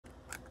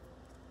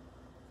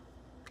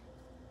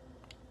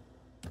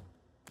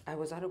I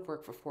was out of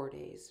work for 4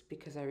 days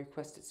because I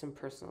requested some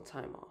personal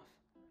time off.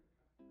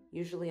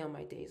 Usually on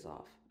my days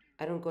off,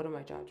 I don't go to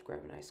my job to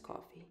grab an iced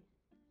coffee.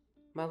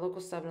 My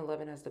local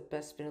 7-Eleven has the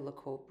best vanilla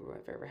cold brew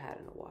I've ever had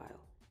in a while.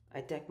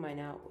 I deck mine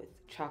out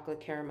with chocolate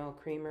caramel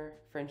creamer,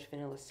 French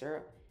vanilla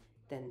syrup,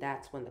 then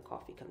that's when the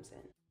coffee comes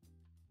in.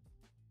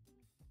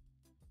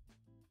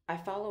 I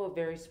follow a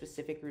very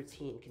specific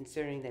routine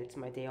considering that it's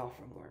my day off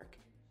from work.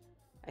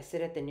 I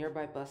sit at the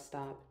nearby bus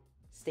stop,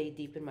 stay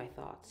deep in my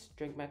thoughts,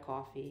 drink my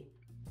coffee,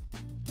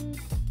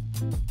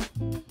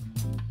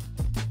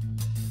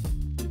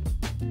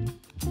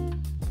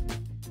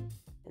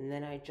 and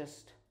then I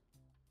just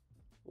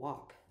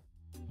walk.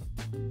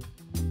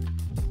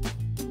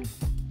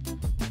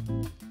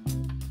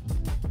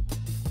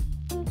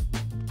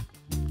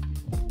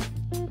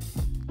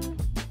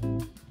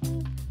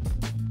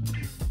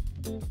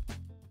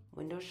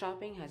 Window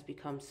shopping has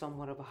become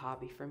somewhat of a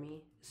hobby for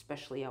me,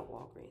 especially at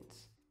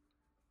Walgreens.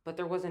 But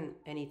there wasn't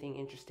anything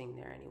interesting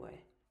there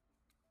anyway.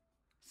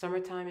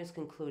 Summertime is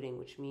concluding,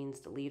 which means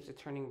the leaves are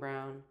turning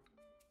brown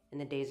and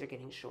the days are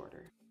getting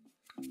shorter.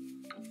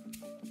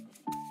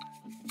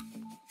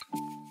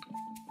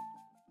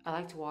 I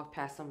like to walk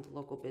past some of the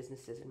local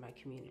businesses in my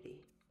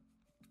community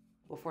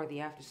before the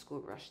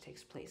after-school rush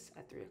takes place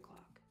at 3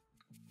 o'clock.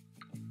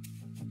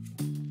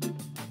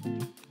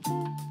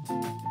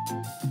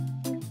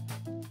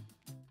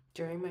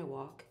 During my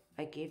walk,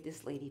 I gave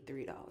this lady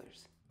 $3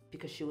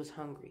 because she was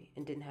hungry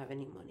and didn't have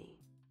any money.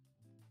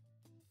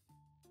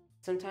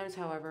 Sometimes,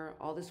 however,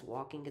 all this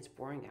walking gets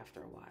boring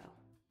after a while.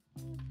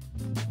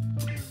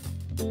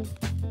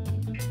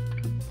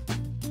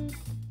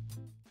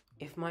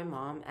 If my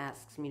mom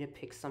asks me to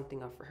pick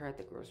something up for her at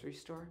the grocery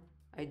store,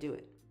 I do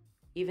it,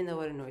 even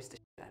though it annoys the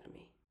shit out of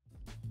me.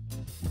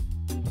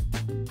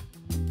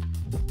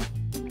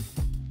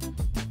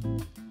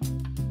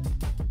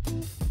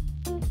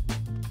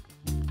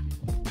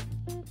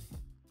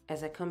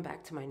 As I come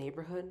back to my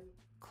neighborhood,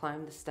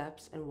 climb the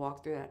steps, and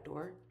walk through that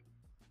door,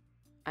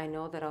 I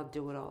know that I'll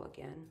do it all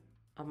again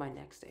on my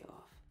next day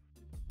off.